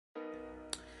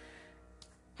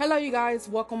Hello, you guys.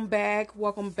 Welcome back.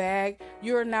 Welcome back.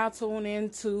 You're now tuned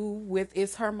into with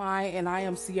It's Her Mind, and I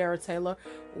am Sierra Taylor.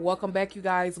 Welcome back, you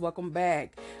guys. Welcome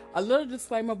back. A little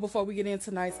disclaimer before we get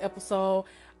into tonight's episode.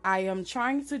 I am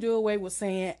trying to do away with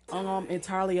saying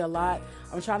entirely a lot.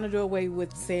 I'm trying to do away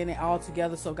with saying it all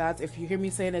together. So, guys, if you hear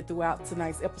me saying it throughout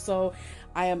tonight's episode,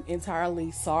 I am entirely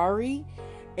sorry.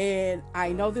 And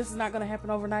I know this is not going to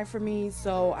happen overnight for me,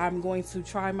 so I'm going to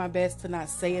try my best to not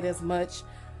say it as much.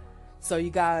 So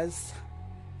you guys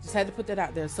just had to put that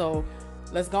out there. So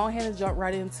let's go ahead and jump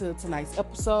right into tonight's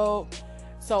episode.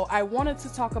 So I wanted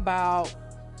to talk about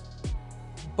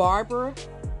Barbara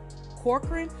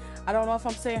Corcoran. I don't know if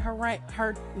I'm saying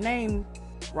her name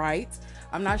right.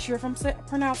 I'm not sure if I'm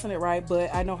pronouncing it right,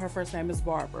 but I know her first name is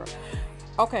Barbara.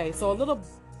 Okay, so a little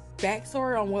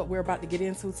backstory on what we're about to get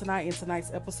into tonight in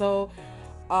tonight's episode.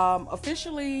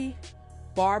 Officially,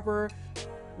 Barbara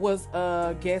was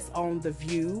a guest on The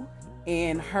View,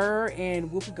 and her and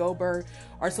Whoopi Goldberg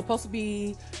are supposed to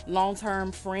be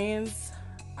long-term friends.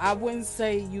 I wouldn't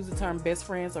say use the term best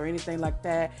friends or anything like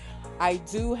that. I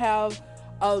do have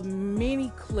a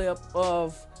mini clip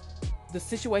of the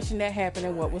situation that happened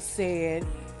and what was said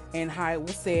and how it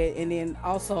was said, and then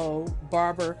also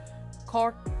Barbara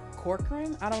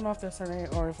Corcoran. I don't know if that's her name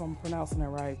or if I'm pronouncing it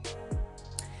right.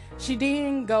 She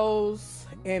then goes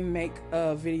and make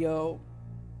a video,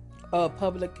 a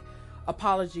public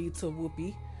apology to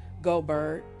Whoopi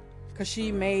Goldberg, because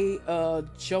she made a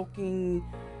joking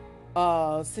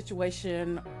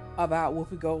situation about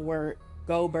Whoopi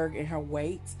Goldberg and her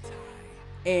weight.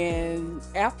 And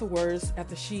afterwards,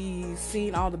 after she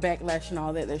seen all the backlash and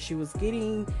all that she was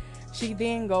getting, she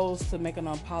then goes to make an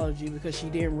apology because she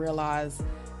didn't realize,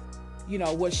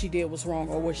 what she did was wrong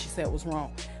or what she said was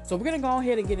wrong. So we're going to go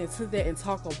ahead and get into that and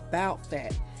talk about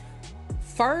that.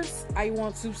 First, I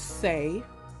want to say,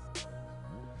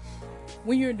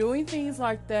 when you're doing things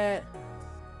like that,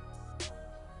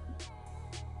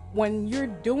 and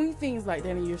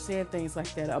you're saying things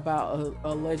like that about an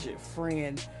alleged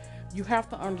friend, you have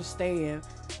to understand,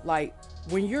 like,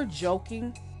 when you're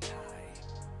joking,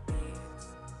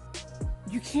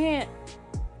 you can't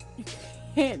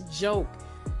joke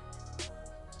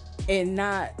and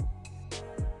not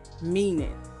mean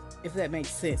it, if that makes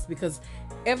sense, because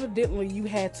evidently you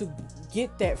had to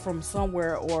get that from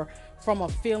somewhere, or from a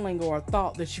feeling or a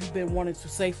thought that you've been wanting to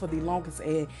say for the longest,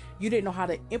 and you didn't know how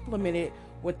to implement it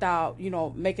without,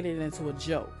 making it into a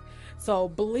joke. So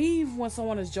believe when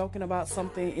someone is joking about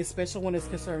something, especially when it's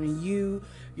concerning you,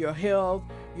 your health,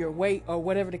 your weight, or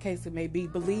whatever the case it may be.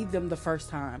 Believe them the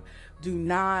first time. Do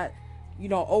not,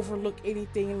 overlook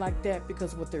anything like that,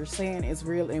 because what they're saying is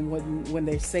real, and when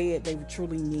they say it, they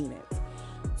truly mean it.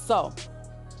 So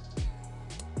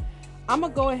I'm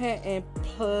gonna go ahead and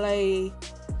play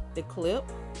the clip.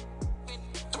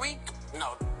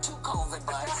 Two COVID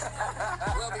butts.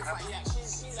 We'll be fine. Yeah,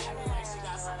 she's acting like she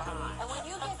got some behind. And when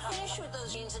you get finished with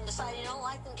those jeans and decide you don't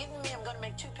like them, give them to me. I'm going to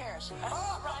make 2 pairs.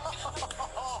 Barbara.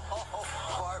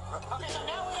 Okay, so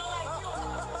now we don't like you.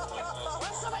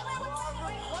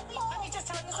 Wait. Let me just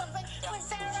tell you something. When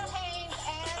Sarah Haynes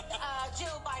and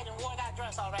Jill Biden wore that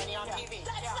dress already on TV.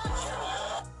 That's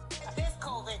not true. This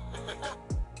COVID.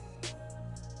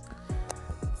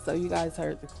 So you guys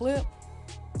heard the clip.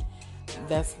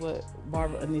 That's what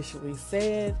Barbara initially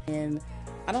said, and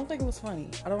I don't think it was funny.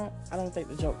 I don't think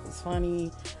the joke was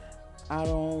funny. I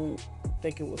don't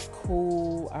think it was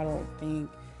cool. I don't think,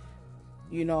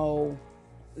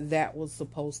 that was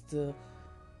supposed to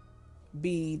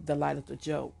be the light of the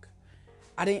joke.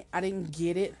 I didn't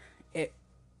get it.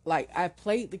 I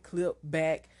played the clip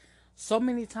back so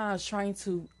many times trying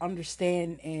to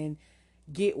understand and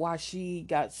get why she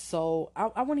got so,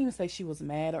 I wouldn't even say she was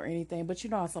mad or anything, but you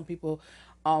know how some people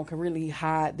can really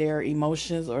hide their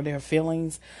emotions or their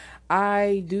feelings.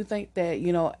 I do think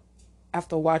that,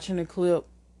 after watching the clip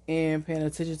and paying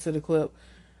attention to the clip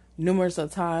numerous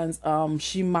of times,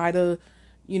 she might have,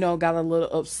 got a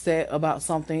little upset about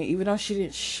something, even though she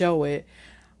didn't show it.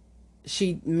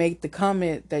 She made the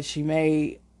comment that she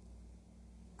made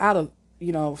out of,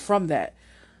 from that.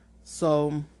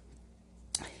 So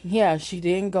yeah, she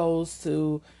then goes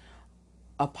to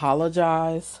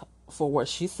apologize for what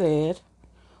she said,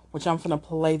 which I'm going to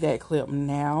play that clip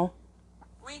now.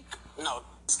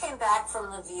 Just came back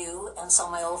from The View and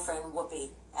saw my old friend Whoopi.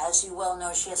 As you well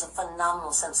know, she has a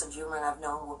phenomenal sense of humor, and I've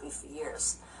known Whoopi for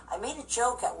years. I made a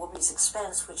joke at Whoopi's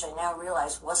expense, which I now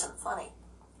realize wasn't funny.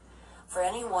 For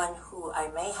anyone who I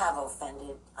may have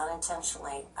offended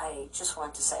unintentionally, I just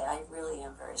want to say I really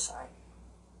am very sorry.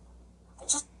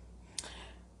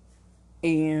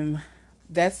 And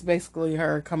that's basically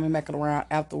her coming back around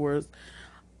afterwards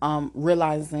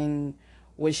realizing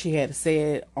what she had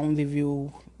said on The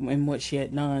View and what she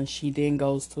had done, she then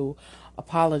goes to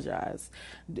apologize.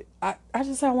 I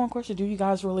just have one question. Do you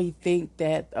guys really think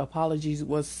that apologies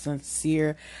was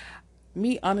sincere?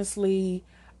 Me, honestly,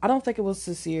 I don't think it was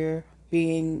sincere,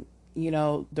 being,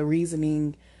 the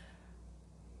reasoning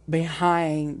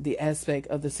behind the aspect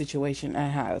of the situation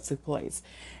and how it took place.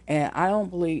 And I don't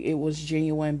believe it was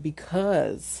genuine,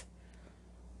 because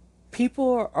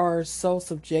people are so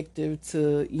subjective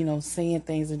to, saying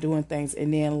things and doing things,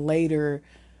 and then later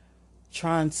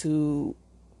trying to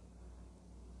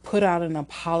put out an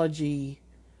apology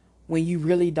when you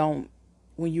really don't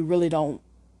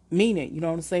mean it. You know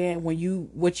what I'm saying? When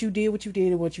what you did,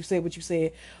 and what you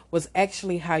said was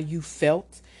actually how you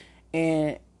felt,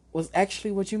 and was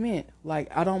actually what you meant. Like,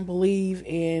 I don't believe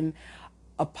in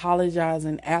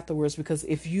apologizing afterwards, because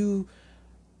if you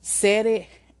said it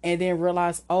and then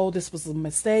realized, oh, this was a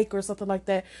mistake or something like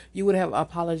that, you would have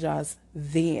apologized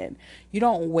then. You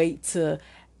don't wait to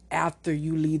after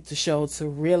you leave the show to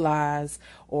realize,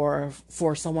 or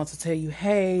for someone to tell you,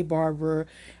 hey, Barbara,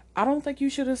 I don't think you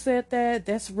should have said that.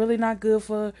 That's really not good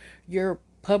for your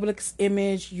public's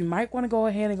image. You might want to go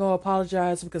ahead and go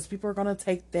apologize, because people are going to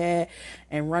take that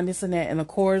and run this and that. And of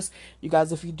course, you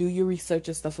guys, if you do your research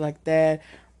and stuff like that,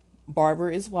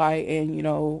 Barbara is white, and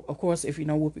of course, if you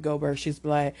know Whoopi Goldberg, she's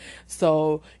black.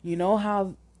 So you know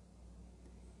how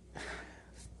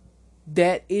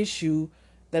that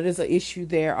is an issue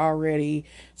there already.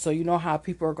 So you know how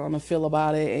people are going to feel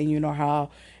about it, and you know how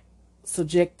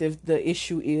subjective the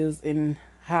issue is, and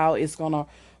how it's going to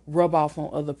rub off on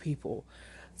other people.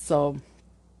 So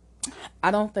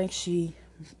I don't think she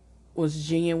was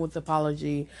genuine with the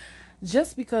apology,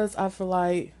 just because I feel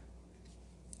like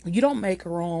you don't make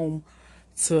room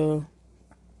to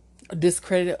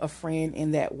discredit a friend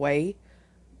in that way.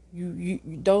 You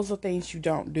those are things you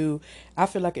don't do. I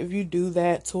feel like if you do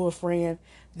that to a friend,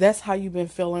 that's how you've been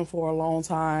feeling for a long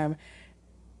time,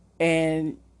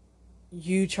 and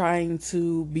you trying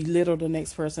to belittle the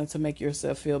next person to make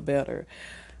yourself feel better,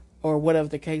 or whatever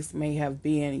the case may have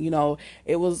been.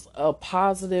 It was a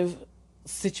positive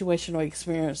situational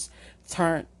experience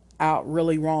turned out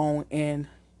really wrong. And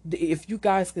if you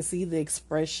guys could see the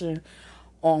expression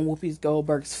on Whoopi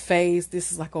Goldberg's face,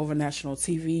 this is like over national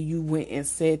TV. You went and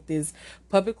said this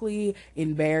publicly,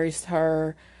 embarrassed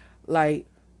her. Like,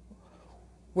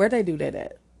 where they do that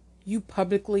at? You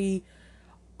publicly,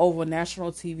 over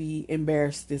national TV,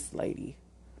 embarrassed this lady,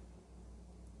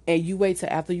 and you wait till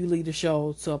after you leave the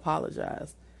show to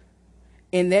apologize.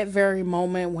 In that very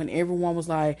moment when everyone was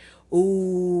like,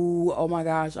 ooh, oh my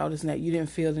gosh, all this and that, you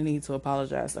didn't feel the need to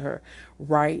apologize to her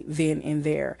right then and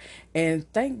there.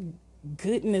 And thank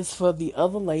goodness for the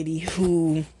other lady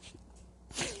who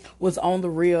was on the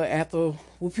reel after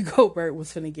Whoopi Goldberg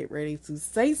was finna get ready to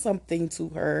say something to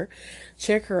her.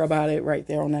 Check her about it right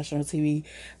there on national TV.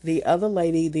 The other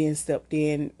lady then stepped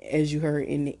in, as you heard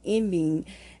in the ending,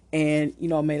 and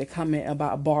made a comment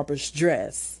about Barbara's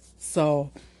dress.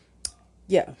 So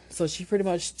yeah, so she pretty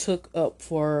much took up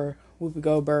for Whoopi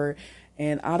Goldberg,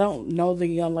 and I don't know the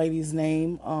young lady's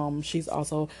name. She's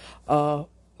also a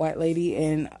white lady,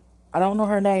 and I don't know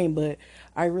her name, but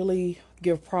I really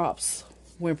give props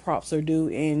when props are due,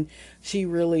 and she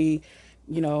really,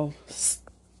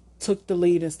 took the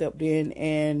lead and stepped in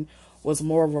and was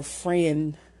more of a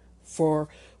friend for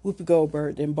Whoopi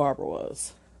Goldberg than Barbara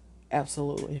was.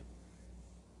 Absolutely.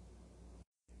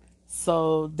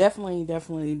 So definitely,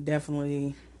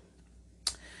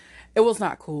 it was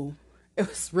not cool. It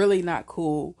was really not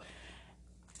cool.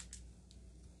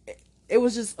 It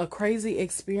was just a crazy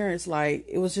experience. Like,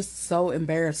 it was just so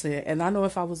embarrassing. And I know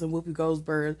if I was in Whoopi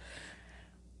Goldberg's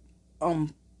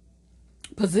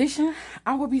position,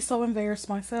 I would be so embarrassed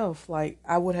myself. Like,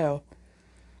 I would have.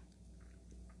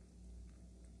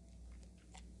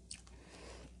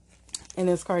 And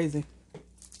it's crazy.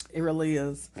 It really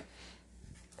is.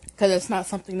 Because it's not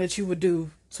something that you would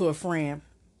do to a friend.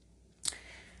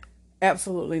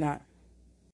 Absolutely not.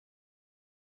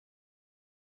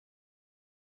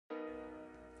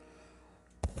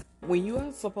 When you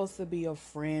are supposed to be a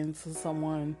friend to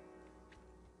someone,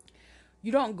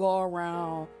 you don't go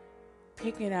around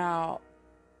picking out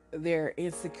their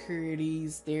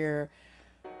insecurities,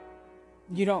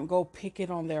 you don't go picking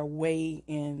on their weight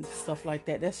and stuff like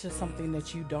that. That's just something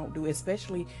that you don't do,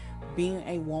 especially being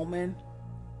a woman.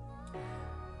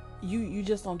 You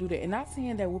just don't do that. And not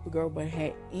saying that Whoopi Goldberg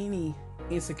had any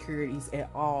insecurities at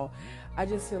all. I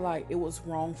just feel like it was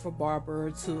wrong for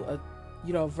Barbara to,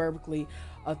 verbally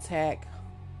attack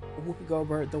Whoopi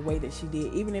Goldberg the way that she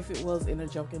did, even if it was in a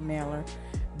joking manner.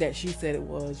 that she said it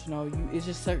was. It's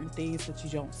just certain things that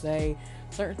you don't say,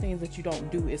 certain things that you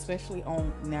don't do, especially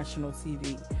on national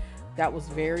TV. That was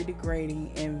very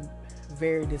degrading and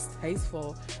very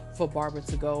distasteful for Barbara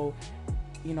to go,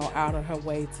 out of her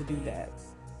way to do that.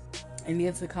 And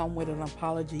then to come with an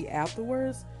apology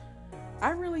afterwards.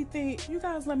 I really think, you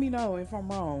guys let me know if I'm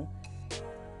wrong.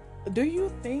 Do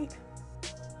you think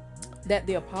that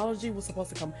the apology was supposed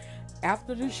to come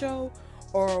after the show,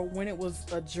 or when it was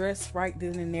addressed right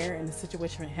then and there, and the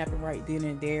situation happened right then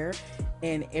and there,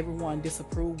 and everyone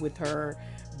disapproved with her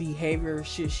behavior?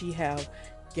 Should she have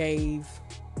gave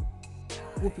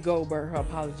Whoopi Goldberg her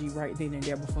apology right then and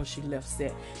there before she left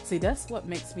set? See, that's what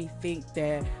makes me think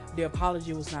that the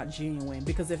apology was not genuine.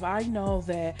 Because if I know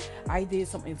that I did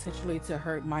something intentionally to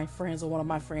hurt my friends or one of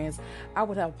my friends, I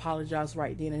would have apologized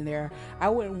right then and there. I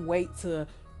wouldn't wait till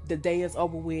the day is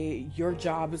over with, your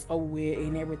job is over with,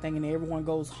 and everything, and everyone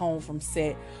goes home from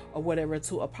set or whatever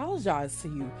to apologize to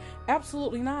you.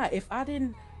 Absolutely not. If I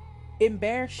didn't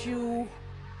embarrass you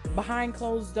behind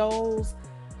closed doors,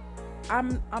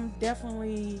 I'm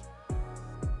definitely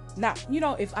not,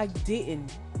 if I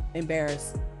didn't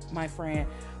embarrass my friend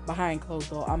behind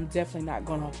closed door, I'm definitely not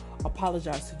gonna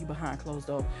apologize to you behind closed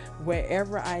door.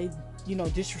 Wherever I,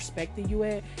 disrespected you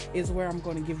at is where I'm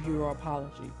gonna give you your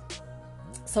apology.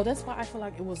 So that's why I feel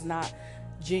like it was not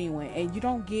genuine, and you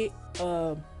don't get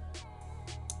a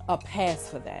pass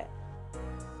for that.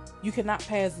 You cannot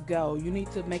pass go. You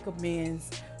need to make amends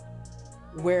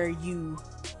where you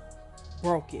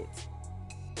broke it,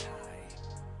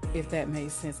 if that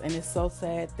makes sense. And it's so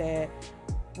sad that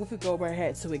Whoopi Goldberg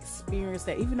had to experience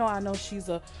that. Even though I know she's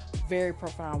a very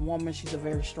profound woman, she's a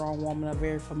very strong woman, a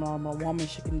very phenomenal woman,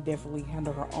 she can definitely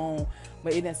handle her own.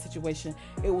 But in that situation,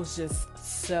 it was just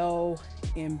so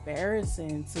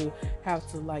embarrassing to have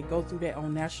to go through that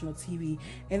on national TV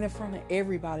and in front of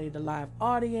everybody, the live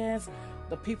audience,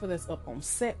 the people that's up on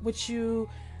set with you.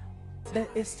 That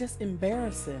it's just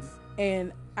embarrassing.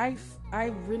 And I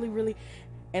really,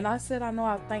 and I said, I know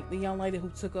I thank the young lady who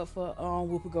took up for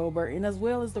Whoopi Goldberg, and as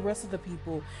well as the rest of the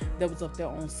people that was up there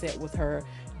on set with her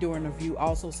during the View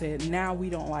also said, now we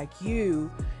don't like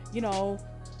you.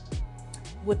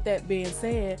 With that being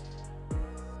said,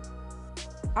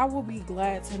 I will be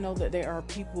glad to know that there are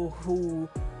people who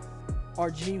are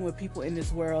genuine people in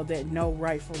this world that know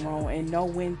right from wrong and know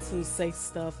when to say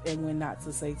stuff and when not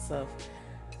to say stuff.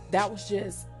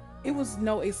 It was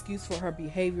no excuse for her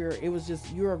behavior. It was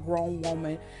just, you're a grown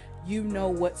woman. You know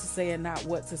what to say and not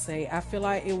what to say. I feel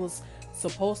like it was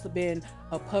supposed to have been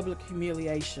a public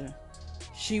humiliation.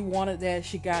 She wanted that.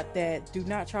 She got that. Do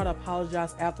not try to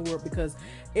apologize afterward, because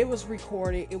it was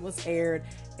recorded, it was aired,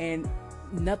 and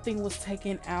nothing was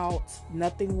taken out.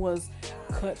 Nothing was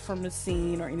cut from the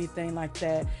scene or anything like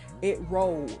that. It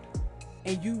rolled,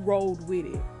 and you rolled with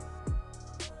it.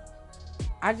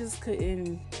 I just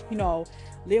couldn't,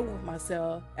 live with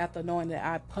myself after knowing that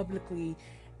I publicly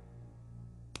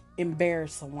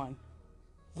embarrassed someone.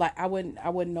 I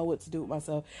wouldn't know what to do with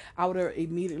myself. I would have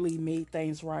immediately made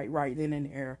things right then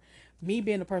and there. Me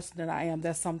being the person that I am,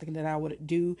 that's something that I would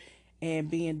do. And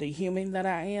being the human that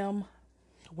I am,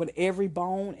 with every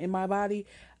bone in my body,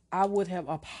 I would have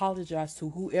apologized to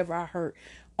whoever I hurt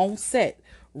on set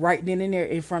right then and there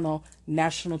in front of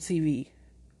national TV.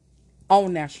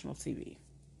 On national TV.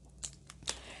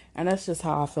 And that's just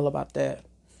how I feel about that.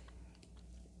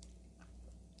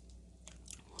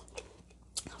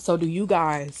 So do you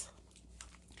guys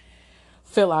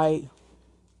feel like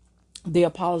the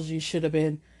apology should have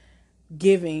been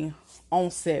given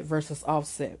on set versus off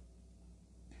set?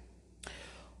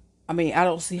 I mean, I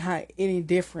don't see how any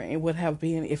different it would have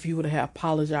been if you would have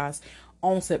apologized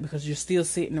on set, because you're still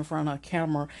sitting in front of a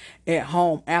camera at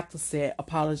home after set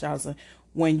apologizing,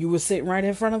 when you were sitting right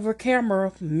in front of a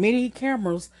camera, many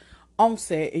cameras on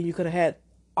set, and you could have had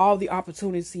all the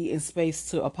opportunity and space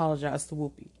to apologize to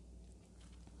Whoopi.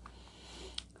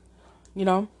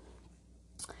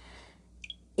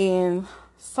 And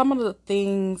some of the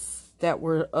things that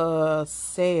were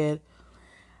said,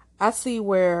 I see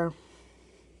where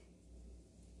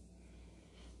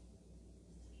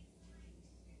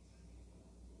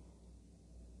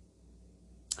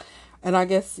and I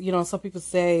guess, some people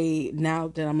say, now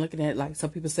that I'm looking at it, some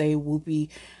people say Whoopi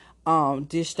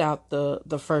dished out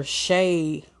the first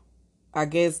shade, I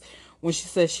guess, when she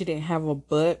said she didn't have a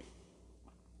butt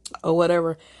or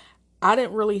whatever. I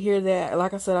didn't really hear that.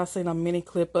 Like I said, I seen a mini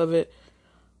clip of it,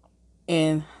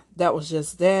 and that was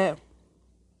just that.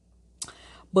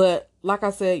 But like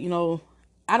I said,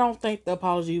 I don't think the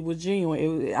apology was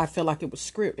genuine. I feel like it was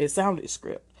script. It sounded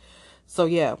script. So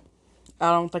yeah,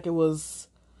 I don't think it was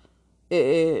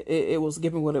it was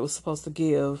giving what it was supposed to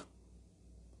give.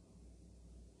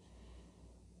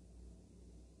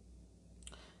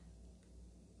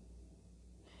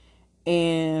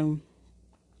 And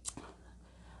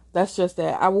that's just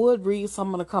that. I would read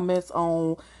some of the comments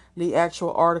on the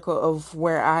actual article of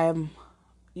where I'm,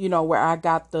 where I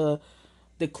got the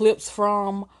clips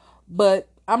from, but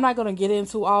I'm not going to get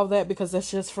into all that because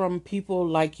that's just from people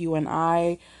like you and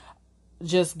I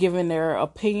just giving their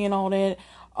opinion on it.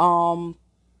 I'm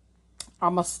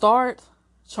going to start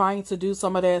trying to do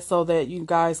some of that so that you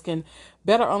guys can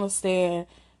better understand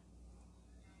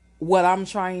what I'm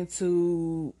trying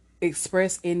to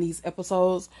express in these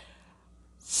episodes.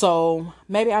 So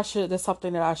maybe that's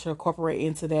something that I should incorporate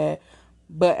into that.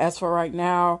 But as for right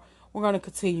now, we're going to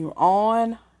continue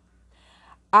on.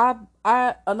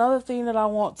 Another thing that I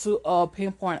want to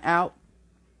pinpoint out,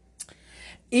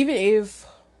 even if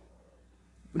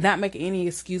not making any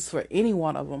excuse for any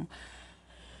one of them,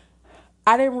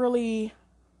 I didn't really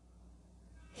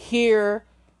hear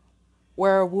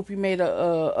where Whoopi made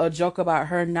a joke about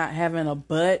her not having a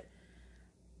butt.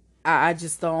 I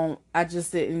just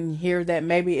didn't hear that.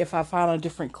 Maybe if I found a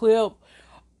different clip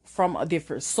from a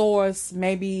different source,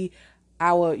 maybe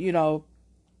I would,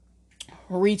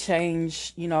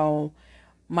 rechange,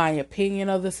 my opinion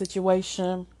of the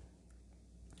situation.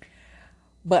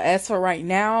 But as for right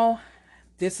now,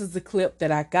 this is the clip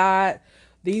that I got.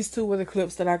 These two were the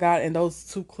clips that I got, and those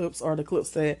two clips are the clips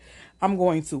that I'm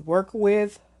going to work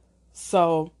with.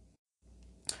 So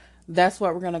that's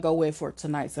what we're going to go with for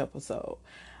tonight's episode.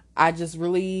 I just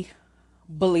really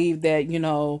believe that,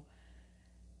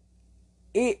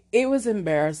 it was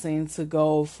embarrassing to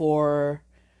go for,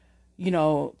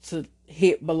 to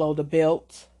hit below the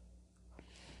belt.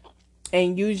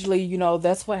 And usually,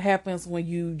 that's what happens when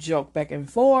you joke back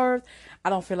and forth. I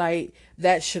don't feel like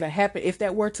that should have happened. If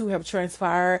that were to have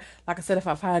transpired, like I said, if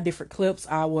I find different clips,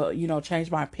 I will, change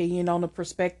my opinion on the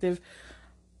perspective.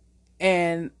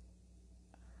 And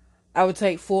I would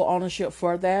take full ownership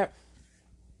for that.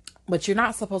 But you're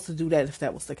not supposed to do that if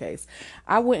that was the case.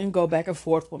 I wouldn't go back and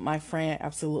forth with my friend.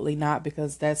 Absolutely not.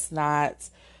 Because that's not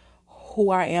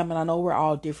who I am. And I know we're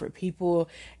all different people.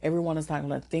 Everyone is not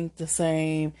going to think the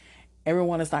same.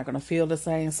 Everyone is not going to feel the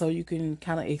same. So you can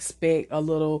kind of expect a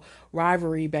little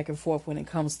rivalry back and forth when it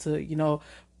comes to,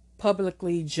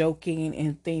 publicly joking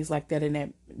and things like that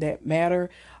in that matter.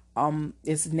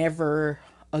 It's never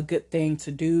a good thing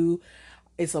to do.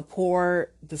 It's a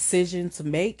poor decision to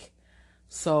make.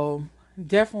 So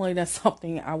definitely that's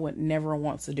something I would never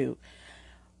want to do.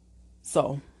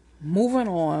 So moving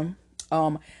on.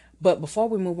 But before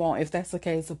we move on, if that's the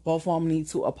case, both of them need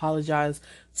to apologize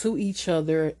to each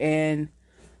other and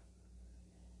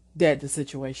the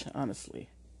situation, honestly.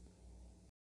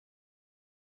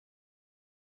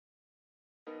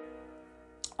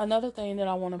 Another thing that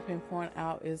I want to pinpoint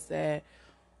out is that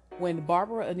when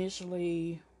Barbara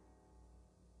initially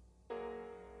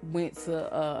went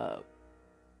to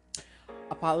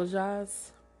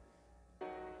apologize,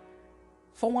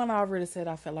 for one, I already said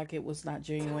I felt like it was not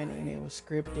genuine and it was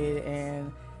scripted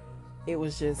and it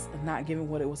was just not giving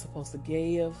what it was supposed to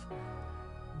give.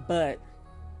 But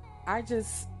I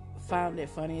just found it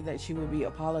funny that she would be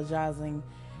apologizing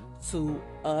to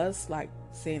us, like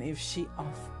saying if she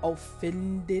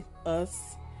offended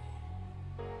us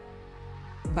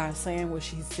by saying what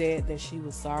she said, that she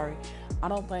was sorry. I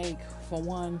don't think, for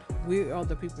one, we are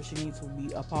the people she needs to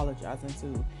be apologizing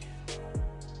to.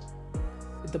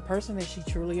 The person that she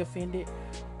truly offended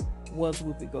was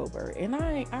Whoopi Goldberg. And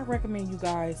I recommend you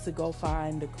guys to go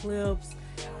find the clips,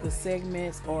 the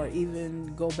segments, or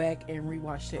even go back and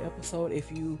rewatch the episode.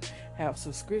 If you have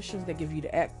subscriptions that give you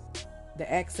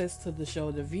the access to the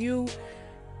show The View,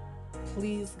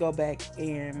 please go back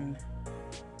and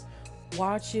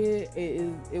watch it.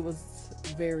 It was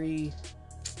very,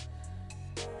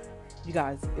 you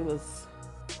guys, it was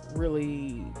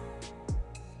really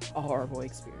a horrible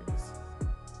experience.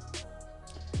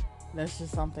 That's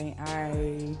just something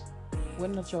I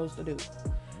wouldn't have chose to do,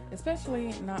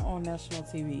 especially not on national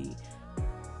TV.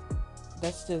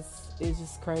 It's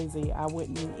just crazy. I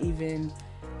wouldn't even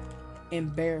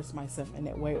embarrass myself in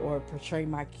that way or portray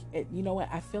my, you know what,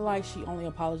 I feel like she only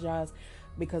apologized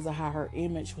because of how her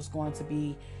image was going to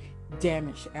be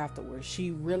damaged afterwards.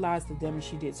 She realized the damage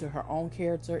she did to her own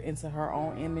character and to her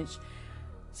own image,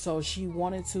 so she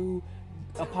wanted to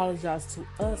apologize to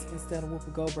us instead of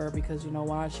Whoopi Goldberg, because you know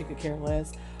why? She could care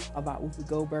less about Whoopi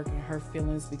Goldberg and her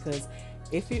feelings, because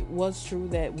if it was true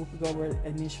that Whoopi Goldberg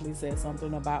initially said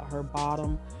something about her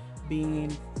bottom being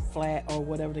flat or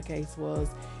whatever the case was.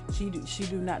 She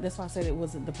do not. That's why I said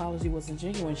the apology wasn't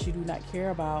genuine. She do not care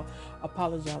about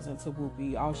apologizing to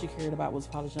Whoopi. All she cared about was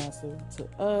apologizing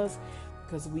to us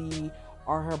because we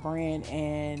are her brand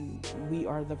and we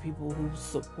are the people who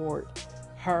support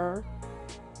her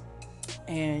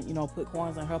and put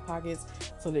coins in her pockets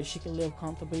so that she can live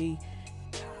comfortably,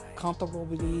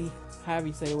 however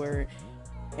you say the word.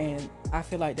 And I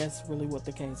feel like that's really what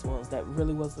the case was. That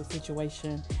really was the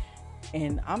situation.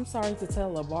 And I'm sorry to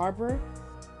tell her, Barbara,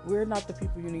 we're not the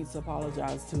people you need to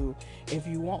apologize to. If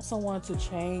you want someone to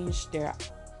change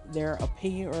their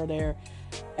opinion or their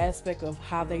aspect of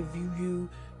how they view you,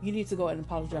 you need to go ahead and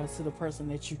apologize to the person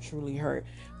that you truly hurt,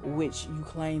 which you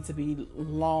claim to be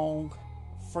long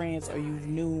friends or you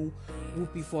knew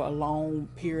Whoopi for a long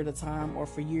period of time or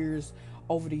for years,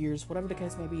 over the years, whatever the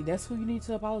case may be. That's who you need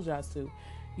to apologize to.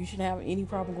 You shouldn't have any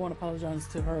problem going apologizing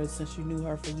to her since you knew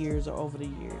her for years or over the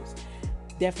years.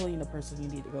 Definitely the person you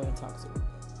need to go and talk to.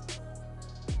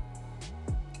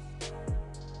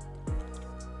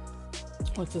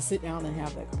 Or to sit down and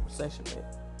have that conversation with.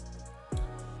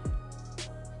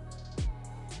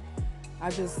 I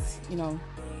just,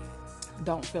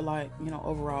 don't feel like,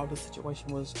 overall the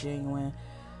situation was genuine.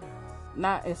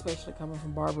 Not especially coming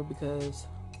from Barbara, because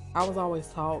I was always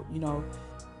taught,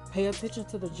 pay attention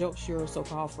to the jokes your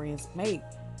so-called friends make,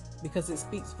 because it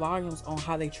speaks volumes on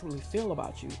how they truly feel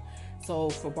about you. So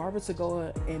for Barbara to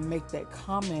go and make that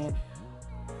comment,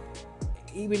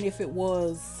 even if it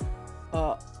was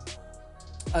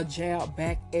a jab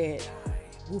back at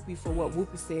Whoopi for what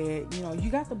Whoopi said, you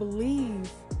got to believe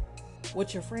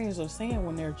what your friends are saying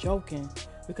when they're joking,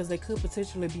 because they could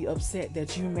potentially be upset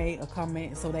that you made a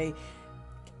comment, so they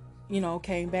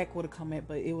came back with a comment,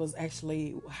 but it was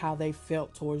actually how they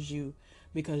felt towards you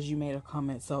because you made a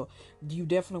comment. So you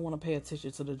definitely want to pay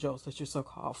attention to the jokes that your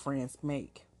so-called friends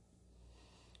make,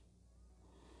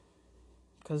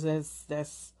 because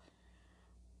that's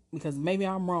because maybe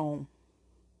I'm wrong,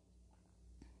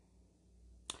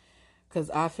 because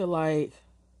I feel like,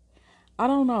 I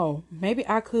don't know, maybe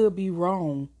I could be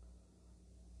wrong.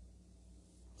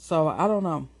 So I don't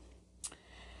know.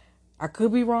 I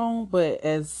could be wrong, but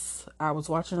as I was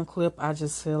watching a clip, I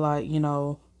just feel like,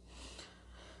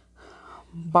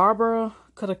 Barbara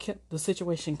could have kept the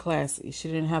situation classy. She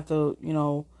didn't have to,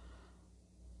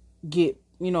 get,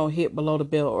 hit below the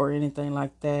belt or anything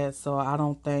like that. So I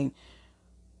don't think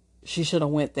she should have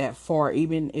went that far.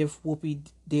 Even if Whoopi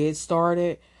did start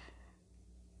it,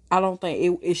 I don't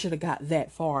think it should have got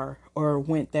that far or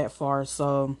went that far.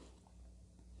 So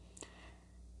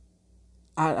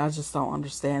I just don't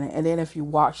understand it. And then if you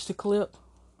watch the clip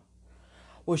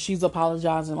where she's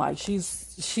apologizing, like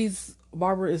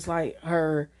Barbara is like,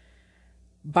 her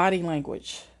body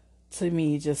language to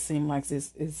me just seemed like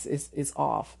it's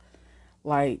off.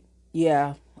 Like,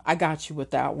 yeah, I got you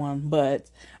with that one, but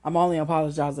I'm only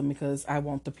apologizing because I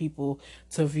want the people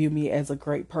to view me as a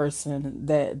great person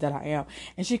that I am.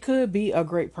 And she could be a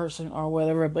great person or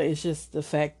whatever, but it's just the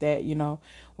fact that,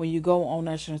 when you go on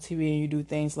national TV and you do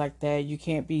things like that, you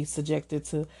can't be subjected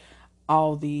to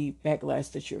all the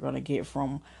backlash that you're going to get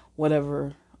from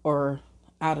whatever or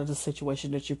out of the situation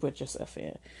that you put yourself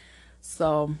in.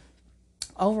 So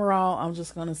overall, I'm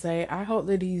just going to say, I hope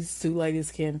that these two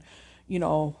ladies can,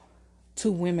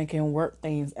 two women can work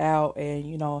things out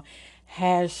and,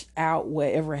 hash out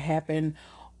whatever happened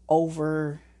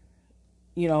over,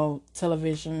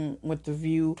 television with The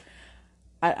View.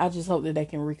 I just hope that they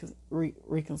can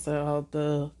reconcile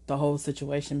the whole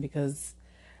situation, because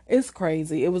it's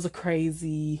crazy. It was a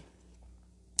crazy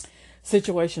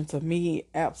situation to me,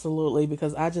 absolutely,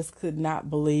 because I just could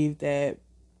not believe that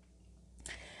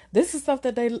this is stuff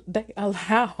that they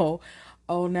allow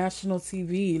on national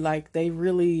TV. Like, they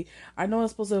really, I know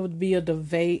it's supposed to be a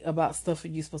debate about stuff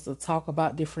and you're supposed to talk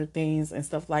about different things and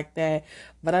stuff like that,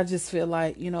 but I just feel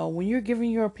like, when you're giving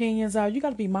your opinions out, you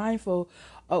got to be mindful.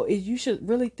 You should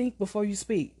really think before you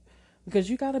speak, because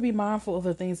you got to be mindful of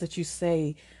the things that you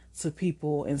say to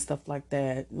people and stuff like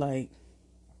that. Like,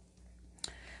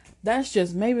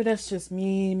 maybe that's just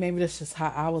me, maybe that's just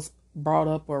how I was brought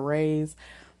up or raised.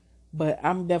 But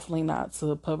I'm definitely not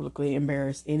to publicly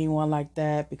embarrass anyone like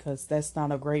that, because that's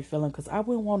not a great feeling, because I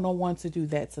wouldn't want no one to do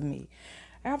that to me.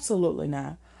 Absolutely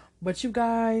not. But you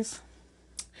guys,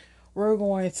 we're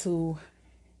going to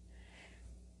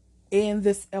end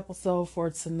this episode for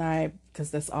tonight,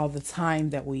 because that's all the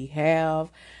time that we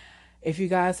have. If you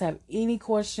guys have any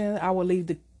questions, I will leave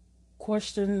the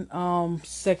question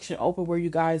section open where you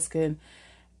guys can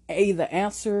either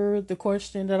answer the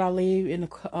question that I leave in the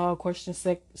question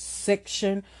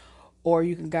section, or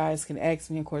you guys can ask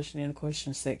me a question in the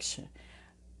question section.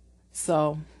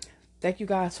 So thank you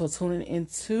guys for tuning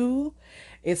into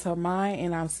It's Her Mind,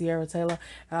 and I'm Sierra Taylor,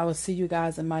 and I will see you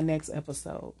guys in my next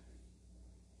episode.